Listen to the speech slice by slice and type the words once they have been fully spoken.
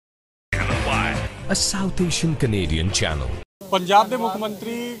a South Asian Canadian channel. Punjab के मुख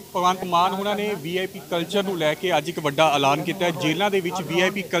मंत्री भगवंत मान उन्होंने VIP कल्चर को लैके अज एक बड़ा ऐलान किया है। जेलों के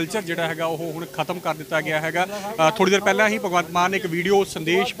VIP कल्चर जोड़ा है वो हुण खत्म कर दिता गया है। थोड़ी देर पहला ही भगवंत मान ने एक वीडियो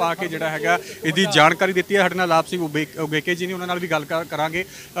संदेश पा के जोड़ा है इसकी जानकारी दी है। हमारे लाभ सिंह उगेके जी ने उन्होंने भी गल करांगे।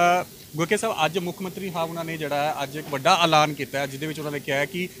 उगेके साहब अज मुख मंत्री साहब उन्होंने जोड़ा है अज एक बड़ा ऐलान किया है जिसके उन्होंने कहा है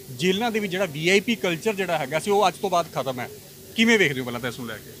कि जेलों के जो VIP कल्चर जोड़ा है अज तो बाद खत्म है। किवें वेखदे हो पहलां तां इसनूं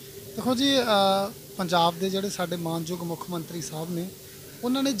लैके? देखो जी पंजाब के जोड़े साडे मानयोग मुख मंत्री साहब ने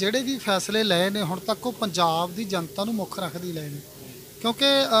उन्होंने जोड़े भी फैसले लए ने हुण तक वो पंजाब की जनता नूं मुख रखदी लए ने,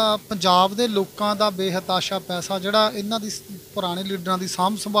 क्योंकि पंजाब के लोगों का बेहताशा पैसा जोड़ा इन्हां दी पुराने लीडरां दी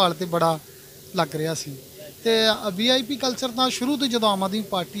साਂਭ संभाल ते बड़ा लग रहा सी। ते VIP कल्चर तो शुरू तो जो आम आदमी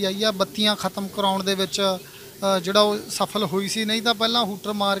पार्टी आई है बत्तियां खत्म कराउण दे विच जोड़ा सफल हुई सी, नहीं तो पहलां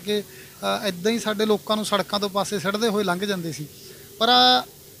हूटर मार के इदां ही साडे लोकां नूं सड़कां तो पासे सड़दे होए लंघ जांदे सी। पर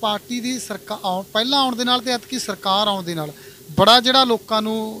पार्टी की सरकार पहला आउण दे नाल ते ऐतकी सरकार आउण दे नाल बड़ा जोड़ा लोकां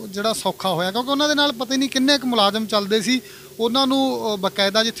नूं जोड़ा सौखा होया, क्योंकि उन्हां दे नाल पता नहीं किन्ने क मुलाजम चलदे सी, उन्हां नूं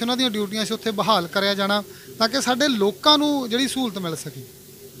बकायदा जिथे उन्हां दीयां ड्यूटियां सी उत्थे बहाल करया जाना ताकि साडे लोकां नूं जिहड़ी सहूलत मिल सके।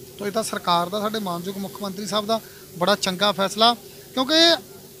 तो ये सरकार का साडे मानयोग मुख मंत्री साहब का बड़ा चंगा फैसला, क्योंकि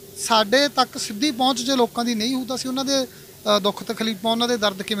साडे तक सीधी पहुँच जो लोगों की नहीं हो तो असीं उन्हां दे दुख तकलीफां उन्हां दे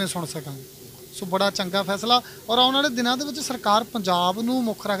दर्द किवें सुण सकांगे। सो बड़ा चंगा फैसला और आने वाले दिनों के सरकार पंजाब नूं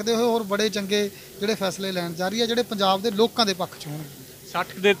मुख रखते हुए और बड़े चंगे जोड़े फैसले लैन जा रही है जोड़े पंजाब के लोगों के पक्ष होंगे।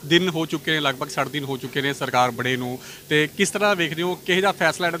 60 दिन हो चुके हैं, लगभग 60 दिन हो चुके हैं सरकार बड़े नूं, ते किस तरह देखते हो किहो जिहा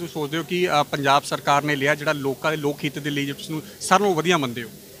फैसला जिहड़ा तुसीं सोचते हो कि पंजाब सरकार ने लिया जिहड़ा लोकां दे लोक हित दे लई जिसनूं सारिਆਂ नालों वधिया मंनदे हो?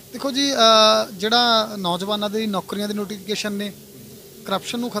 देखो जी जिहड़ा नौजवानों की नौकरियां की नोटिफिकेशन ने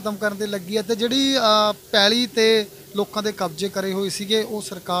करप्शन नूं खत्म करन ते लगी है, ते जिहड़ी पैली ते लोकां दे कब्जे करे होए सीगे वो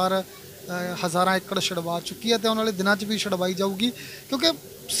सरकार हज़ारां एकड़ छड़वा चुकी है, तो आने वाले दिनों भी छड़वाई जाऊगी, क्योंकि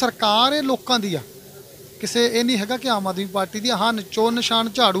सरकार ये लोगों की आ, किसी ये नहीं है कि आम आदमी पार्टी की। हाँ चोन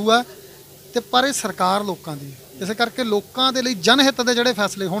निशान झाड़ू है तो पर ये सरकार लोगों की, इस करके लोगों के लिए जनहित के जोड़े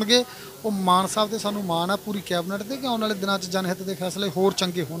फैसले होणगे वो मान साहब से सानू मान है पूरी कैबिनेट से कि आने वाले दिनों जनहित के फैसले होर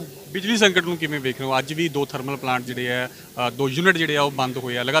चंगे होणगे। बिजली संकट नूं किवें वेख रहे हो? अज भी 2 थर्मल प्लांट जिहड़े है 2 यूनिट जिहड़े आ बंद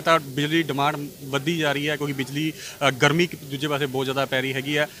होए आ, लगातार बिजली डिमांड वधी जा रही है क्योंकि बिजली गर्मी दूजे पासे बहुत ज़्यादा पै रही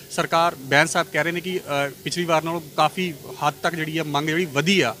हैगी है। सरकार बैन साहब कह रहे हैं कि पिछली बार नालों काफ़ी हद तक जिहड़ी मंग जिहड़ी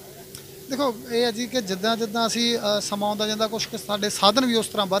वधी आ। देखो ये है जी कि जिद्दां जिद्दां असीं समा आउंदा जांदा कुछ साडे साधन भी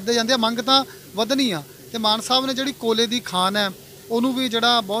उस तरह वधदे जांदे आ, मंग तां वधनी आ। ते मान साहब ने जिहड़ी कोले की खान है उन्होंने भी जोड़ा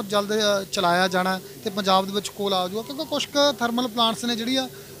बहुत जल्द चलाया जाना तो पंजाब दे विच कोल आ जाऊगा, क्योंकि कुछ थर्मल प्लांट्स ने जिहड़ियां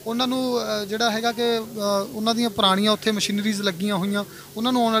उन्होंने जोड़ा है कि उन्होंने पुरानियां उत्थे मशीनरीज लगियां हुई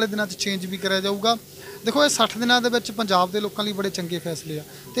उन्होंने आने वाले दिनों चेंज भी कराया जाऊगा। देखो ये 60 दिनों के पंजाब के लोगों लिए बड़े चंगे फैसले आ,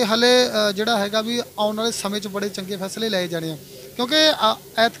 तो हले जोड़ा है भी आने वाले समय बड़े चंगे फैसले लाए जाने, क्योंकि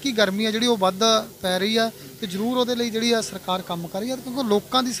ऐतकी गर्मी है जी वध पै रही है तो जरूर वो जी सरकार काम कर रही है, क्योंकि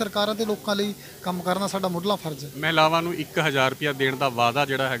लोगों की सरकारों के लोगों लिए काम करना साडा मुढ़ला फर्ज है। महिलावां नूं 1000 रुपया देने का वादा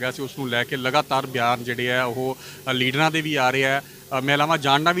जोड़ा है उसनूं लैके लगातार बयान जोड़े है वो लीडरां दे भी आ रहे हैं। महिलावां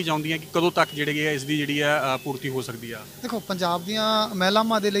जानना भी चाहती हैं कि कदों तक जी इसकी जी पूर्ति हो सकती है। देखो पंजाब दीयां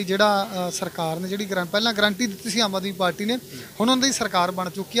महिलावां दे लई जिहड़ा सरकार ने जी पहलां गारंटी दी सी आम आदमी पार्टी ने, हुण उन्हां दी सरकार बन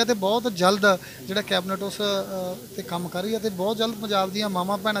चुकी है तो बहुत जल्द जिहड़ा कैबिनेट उस ते काम कर रही है, तो बहुत जल्द पंजाब दीयां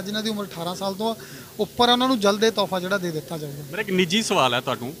मावां भैणां जिन्हां दी उम्र 18 साल तो उपर उन्होंने जल्द तोहफा जोड़ा दे दिता जाएगा। मेरा एक निजी सवाल है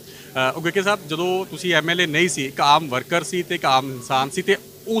तुहानूं उगेके साहब, जदों तुसीं MLA नहीं सी, एक आम वर्कर सी ते एक आम इंसान सी, ते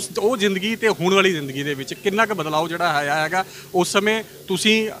उस जिंदगी ते हुण वाली जिंदगी दे विच कितना क बदलाव जोड़ा है उस समय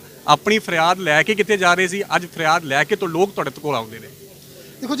तुसीं अपनी फरियाद लैके कित्थे जा रहे सी, अज फरियाद लैके तो लोग तुहाडे कोल आउंदे ने?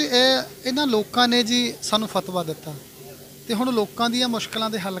 देखो जी इन्हां लोकां ने जी सानूं फतवा दिता ते हुण लोकां दीयां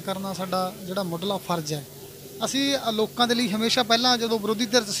मुश्किलां दे हल करना साडा जिहड़ा मुढ़ला फर्ज है। असीं लोकां दे लई हमेशा पहलां जदों विरोधी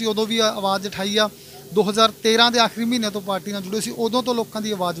धिर सी उदों भी आवाज़ उठाई आ, 2013 के आखिरी महीने तो पार्टी नाल जुड़े सी उदों तो लोकां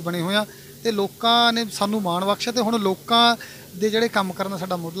दी आवाज़ बने होए आ, ते लोकां ने सानूं माण बख्शिया ते हुण लोकां दे जिहड़े काम करना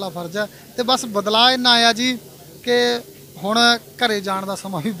साडा मुढ़ला फर्ज है। तो बस बदलाव इन्ना आया जी कि हुण घरे जाण दा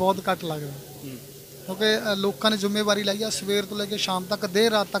समां भी बहुत घट लगदा, क्योंकि लोकां ने जिम्मेवारी लाई आ सवेर तो लैके शाम तक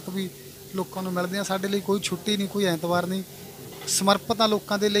देर रात तक भी लोकां नूं मिलदे आ। साडे लई कोई छुट्टी नहीं, कोई ऐतवार नहीं, समर्पित आ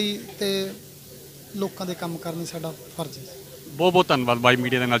लोकां दे लई ते लोकां दे काम करने साडा फर्ज है। बहुत बहुत धन्यवाद वाई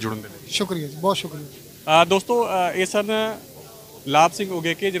मीडिया दे नाल जुड़न दे लई। शुक्रिया जी, बहुत शुक्रिया। दोस्तों ये सन लाभ सिंह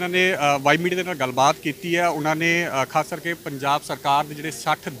उगेके जिन्होंने वाई मीडिया के नाल गलबात की है। उन्होंने खास करके पंजाब सरकार के जोड़े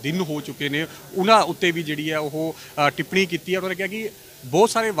 60 दिन हो चुके हैं उन्होंने उत्ते भी जी है वो टिप्पणी की है। उन्होंने कहा कि ਬਹੁਤ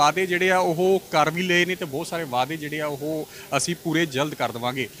ਸਾਰੇ ਵਾਅਦੇ ਜਿਹੜੇ ਆ ਉਹ ਕਰ ਵੀ ਲਏ ਨੇ ਤੇ ਬਹੁਤ ਸਾਰੇ ਵਾਅਦੇ ਜਿਹੜੇ ਆ ਉਹ ਅਸੀਂ ਪੂਰੇ ਜਲਦ ਕਰ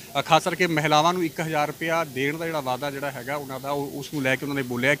ਦੇਵਾਂਗੇ। ਖਾਸ ਕਰਕੇ ਮਹਿਲਾਵਾਂ ਨੂੰ 1000 ਰੁਪਇਆ ਦੇਣ ਦਾ ਜਿਹੜਾ ਵਾਅਦਾ ਜਿਹੜਾ ਹੈਗਾ ਉਹਨਾਂ ਦਾ ਉਸ ਨੂੰ ਲੈ ਕੇ ਉਹਨਾਂ ਨੇ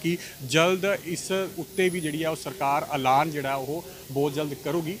ਬੋਲਿਆ ਕਿ ਜਲਦ ਇਸ ਉੱਤੇ ਵੀ ਜਿਹੜੀ ਆ ਉਹ ਸਰਕਾਰ ਐਲਾਨ ਜਿਹੜਾ ਉਹ ਬਹੁਤ ਜਲਦ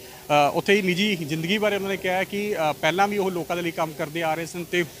ਕਰੂਗੀ। ਉੱਥੇ ਹੀ ਨਿੱਜੀ ਜ਼ਿੰਦਗੀ ਬਾਰੇ ਉਹਨਾਂ ਨੇ ਕਿਹਾ ਕਿ ਪਹਿਲਾਂ ਵੀ ਉਹ ਲੋਕਾਂ ਦੇ ਲਈ ਕੰਮ ਕਰਦੇ ਆ ਰਹੇ ਸਨ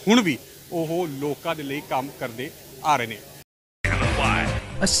ਤੇ ਹੁਣ ਵੀ ਉਹ ਲੋਕਾਂ ਦੇ ਲਈ ਕੰਮ ਕਰਦੇ ਆ ਰਹੇ ਨੇ।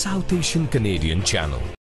 A South Asian Canadian channel.